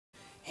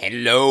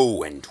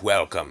Hello and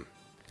welcome.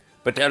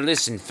 But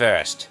listen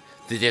first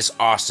to this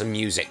awesome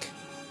music.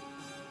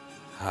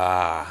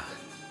 Ha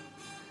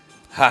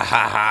ha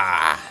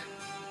ha.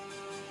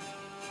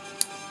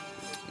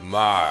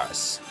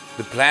 Mars,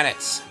 the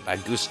Planets by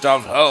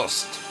Gustav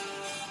Holst.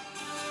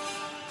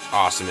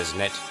 Awesome, isn't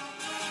it?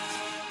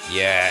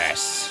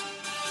 Yes.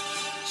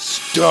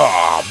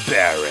 Star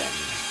Baron.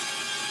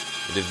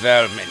 The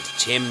development,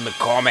 Tim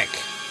McCormick.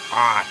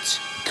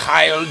 Art,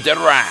 Kyle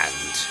Durand.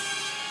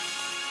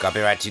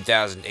 Copyright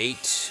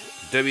 2008.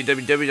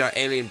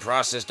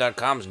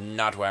 www.alienprocess.com is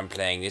not where I'm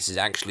playing. This is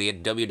actually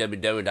at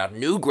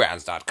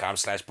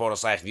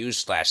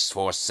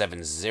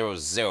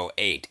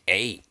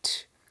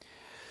www.newgrounds.com/portal/view/47088.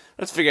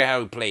 Let's figure out how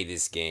we play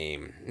this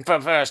game.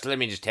 But first, let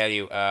me just tell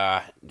you,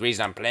 the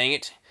reason I'm playing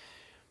it.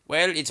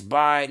 Well, it's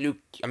by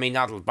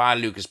not by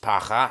Lucas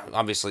Pacha.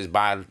 Obviously, it's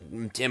by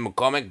Tim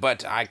McCormick,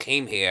 but I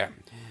came here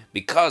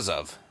because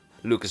of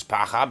Lucas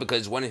Pacha, because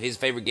it's one of his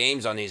favorite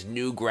games on his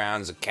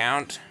Newgrounds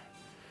account.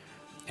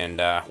 And,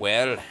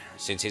 well,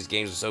 since his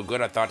games are so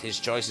good, I thought his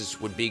choices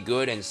would be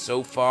good, and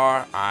so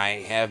far,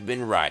 I have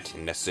been right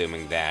in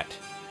assuming that.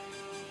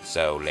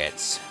 So,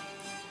 let's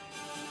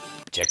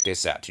check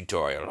this out,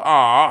 tutorial.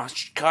 Aw,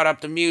 cut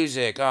up the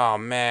music. Oh,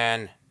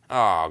 man.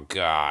 Oh,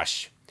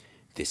 gosh.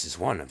 This is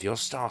one of your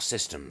star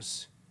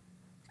systems.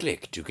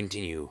 Click to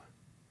continue.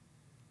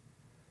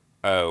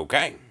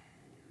 Okay.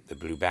 The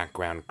blue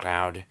background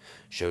cloud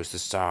shows the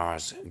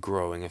star's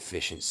growing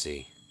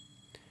efficiency.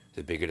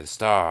 The bigger the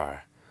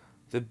star,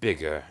 the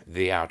bigger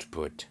the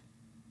output.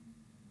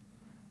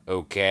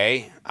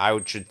 Okay,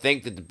 I should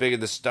think that the bigger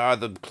the star,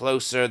 the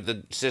closer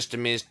the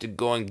system is to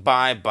going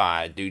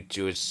bye-bye due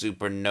to a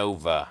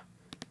supernova.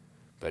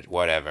 But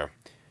whatever.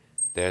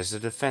 There's a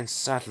defense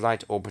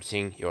satellite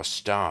orbiting your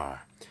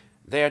star.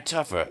 They are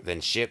tougher than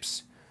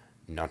ships.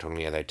 Not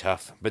only are they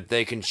tough, but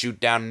they can shoot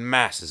down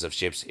masses of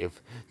ships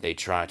if they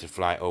try to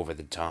fly over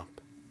the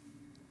top.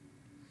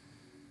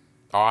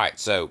 Alright,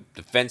 so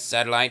defense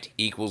satellite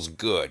equals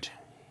good.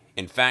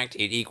 In fact,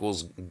 it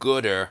equals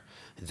gooder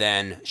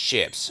than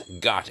ships.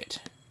 Got it.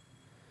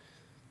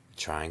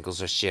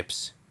 Triangles are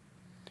ships.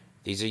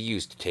 These are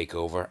used to take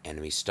over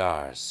enemy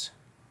stars.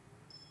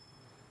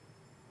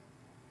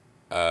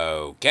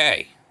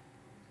 Okay.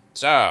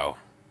 So,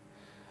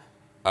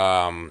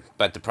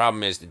 but the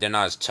problem is that they're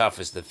not as tough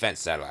as the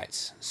defense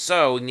satellites.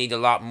 So, we need a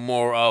lot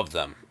more of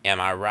them. Am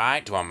I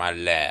right or am I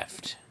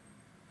left?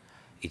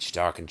 Each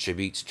star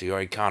contributes to your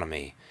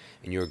economy,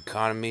 and your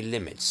economy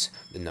limits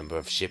the number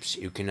of ships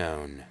you can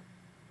own.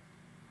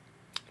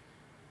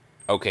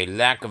 Okay,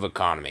 lack of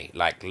economy.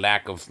 Like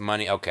lack of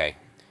money. Okay.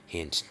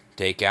 Hint.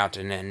 Take out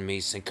an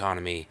enemy's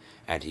economy,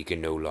 and he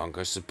can no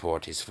longer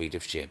support his fleet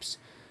of ships.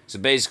 So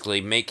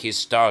basically, make his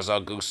stars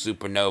all go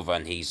supernova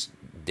and he's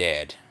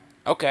dead.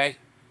 Okay.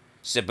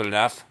 Simple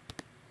enough.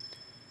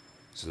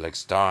 Select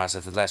stars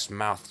at the left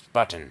mouse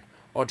button,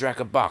 or drag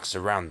a box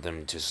around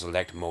them to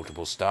select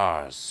multiple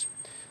stars.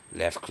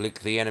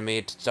 Left-click the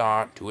enemy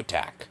star to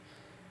attack.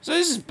 So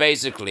this is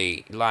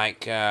basically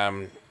like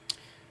a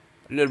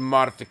little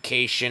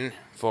modification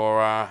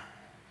for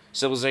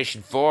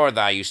Civilization 4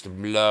 that I used to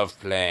love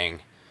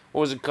playing. What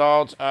was it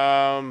called?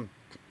 Oh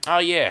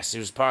yes, it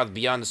was part of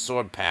the Beyond the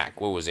Sword pack.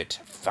 What was it?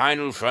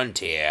 Final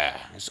Frontier.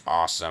 It's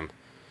awesome.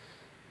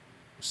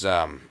 It's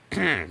of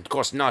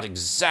course not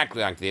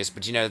exactly like this,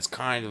 but you know, it's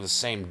kind of the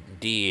same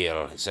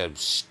deal. It's a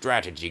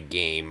strategy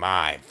game.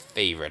 My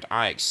favorite.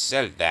 I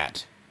excel at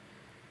that.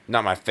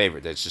 Not my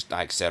favorite, that's just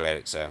I excel at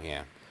it, so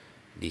yeah.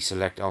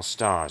 Deselect all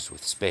stars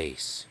with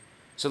space.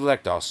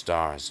 Select all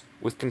stars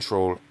with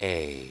Control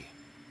A.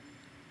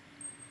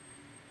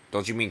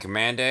 Don't you mean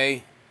Command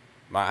A?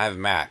 I have a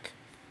Mac.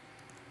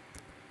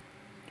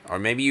 Or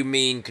maybe you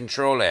mean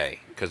Control A,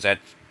 because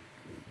that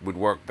would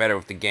work better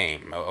with the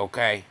game.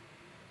 Okay?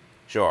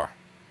 Sure.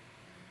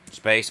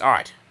 Space.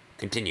 Alright.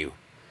 Continue.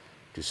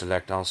 To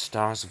select all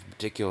stars of a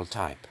particular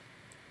type.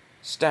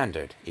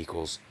 Standard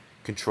equals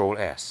Control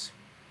S.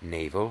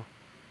 Naval,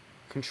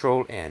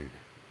 Control N.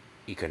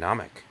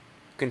 Economic,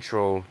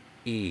 Control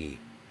E.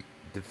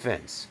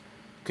 Defense,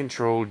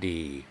 Control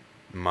D.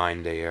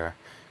 Mine layer,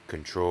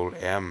 Control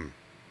M.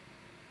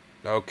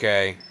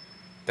 Okay,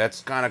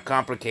 that's kind of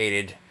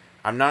complicated.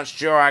 I'm not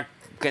sure I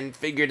can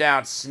figure it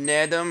out.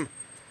 Snedum?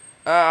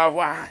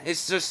 Wow,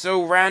 it's just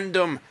so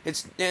random.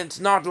 It's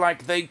not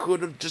like they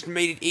could have just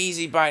made it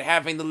easy by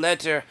having the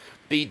letter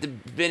be the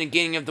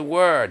beginning of the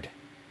word.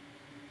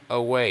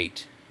 Oh,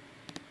 wait.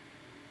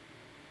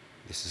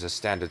 This is a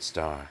standard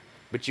star,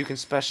 but you can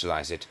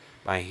specialize it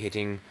by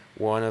hitting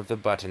one of the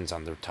buttons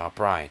on the top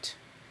right.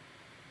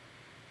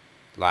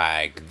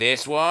 Like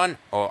this one?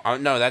 Or, oh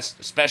no, that's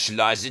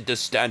specialize it to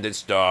standard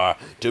star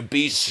to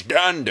be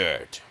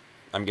standard.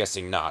 I'm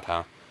guessing not,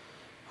 huh?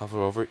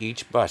 Hover over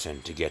each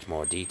button to get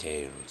more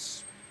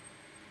details.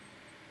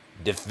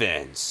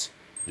 Defense.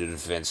 The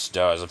defense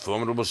star is a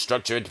formidable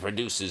structure. It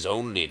produces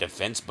only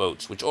defense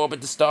boats which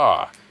orbit the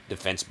star.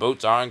 Defense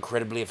boats are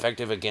incredibly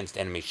effective against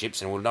enemy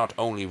ships and will not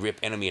only rip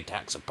enemy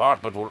attacks apart,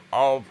 but will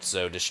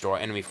also destroy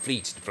enemy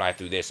fleets to fly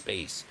through their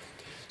space.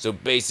 So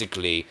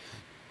basically,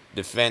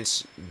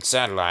 defense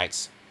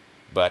satellites,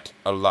 but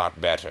a lot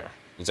better.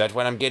 Is that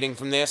what I'm getting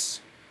from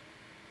this?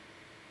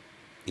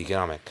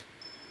 Economic.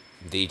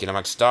 The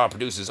economic star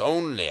produces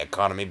only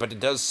economy, but it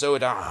does so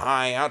at a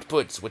high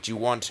outputs, which you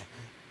want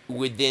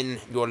within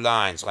your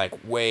lines, like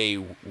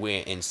way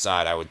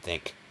inside, I would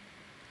think.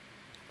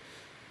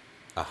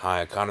 A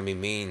high economy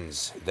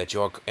means that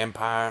your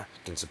empire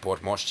can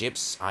support more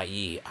ships,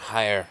 i.e.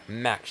 higher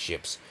max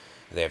ships.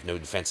 They have no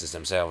defenses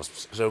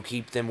themselves, so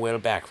keep them well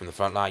back from the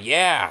front line.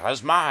 Yeah,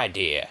 that's my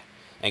idea.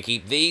 And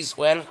keep these,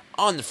 well,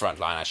 on the front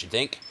line, I should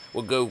think.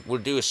 We'll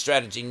do a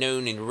strategy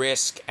known in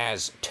Risk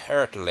as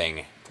turtling.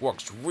 It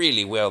works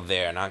really well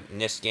there, and in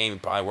this game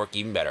it'll probably work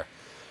even better.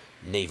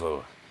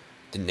 Naval.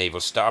 The naval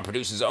star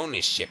produces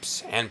only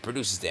ships, and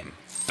produces them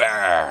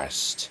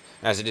first.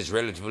 As it is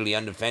relatively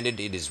undefended,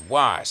 it is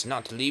wise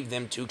not to leave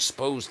them too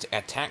exposed to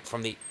attack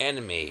from the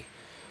enemy.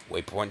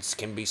 Waypoints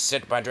can be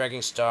set by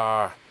dragging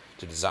star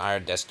to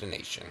desired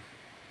destination.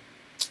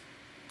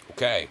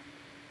 Okay,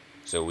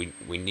 so we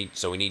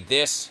need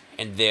this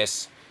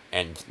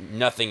and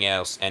nothing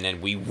else, and then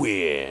we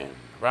win,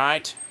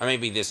 right? Or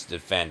maybe this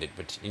defended,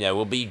 but you know,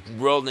 we'll be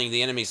rolling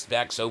the enemies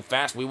back so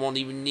fast we won't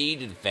even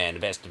need to defend.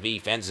 The best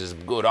defense is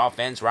good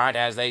offense, right?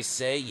 As they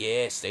say,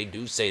 yes, they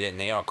do say that, and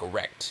they are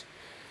correct.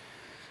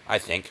 I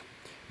think.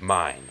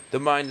 Mine. The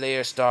mine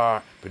layer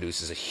star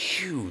produces a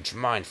huge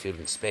minefield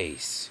in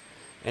space.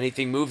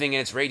 Anything moving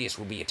in its radius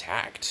will be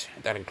attacked.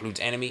 That includes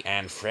enemy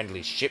and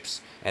friendly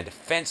ships and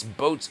defense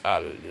boats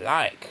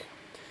alike.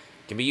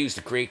 Can be used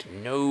to create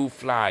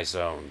no-fly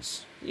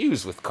zones.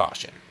 Use with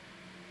caution.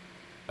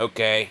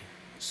 Okay,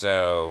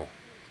 so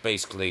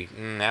basically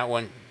that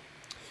one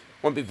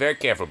won't be very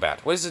careful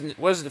about. What is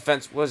the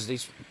defense? What is the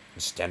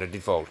standard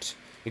default?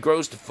 It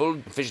grows to full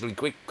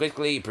efficiently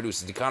quickly. It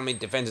produces economy,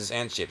 defenses,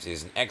 and ships. It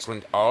is an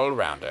excellent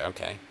all-rounder.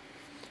 Okay.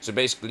 So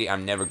basically,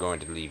 I'm never going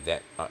to leave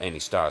that any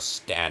stars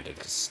standard,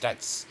 because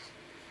that's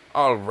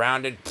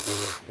all-rounded,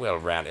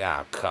 well-rounded.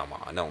 Ah, come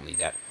on, don't need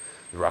that.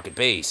 The rocket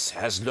base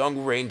has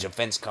long-range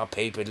offense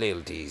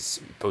capabilities,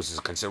 poses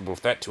a considerable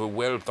threat to a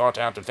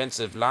well-thought-out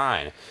defensive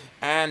line,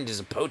 and is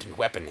a potent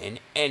weapon in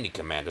any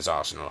commander's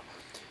arsenal.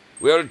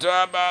 Will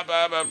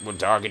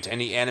target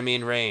any enemy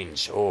in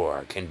range,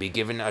 or can be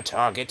given a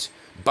target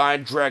by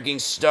dragging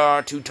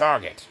star to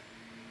target.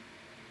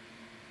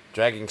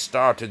 Dragging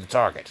star to the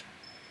target.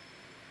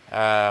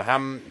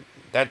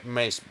 That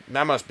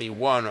must be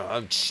one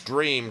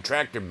extreme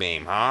tractor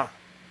beam, huh?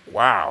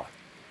 Wow.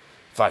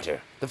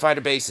 Fighter. The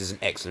fighter base is an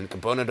excellent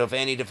component of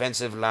any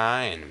defensive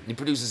line. It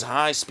produces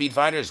high-speed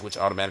fighters, which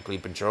automatically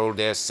patrol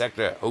their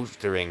sector,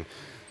 holstering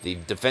the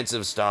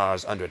defensive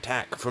stars under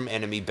attack from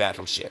enemy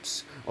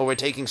battleships.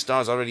 Overtaking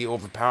stars already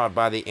overpowered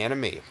by the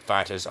enemy.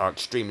 Fighters are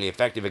extremely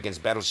effective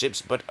against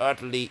battleships, but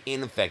utterly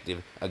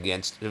ineffective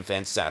against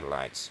defense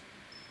satellites.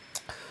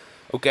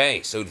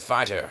 Okay, so the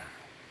fighter.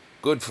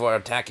 Good for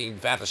attacking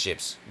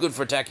battleships. Good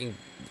for attacking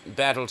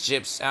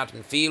battleships out in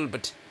the field,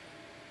 but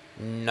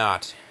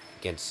not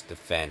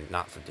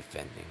not for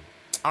defending.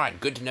 Alright,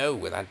 good to know.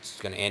 Well,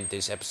 that's going to end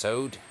this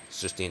episode. It's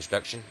just the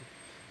introduction.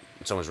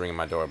 Someone's ringing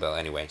my doorbell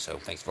anyway, so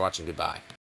thanks for watching. Goodbye.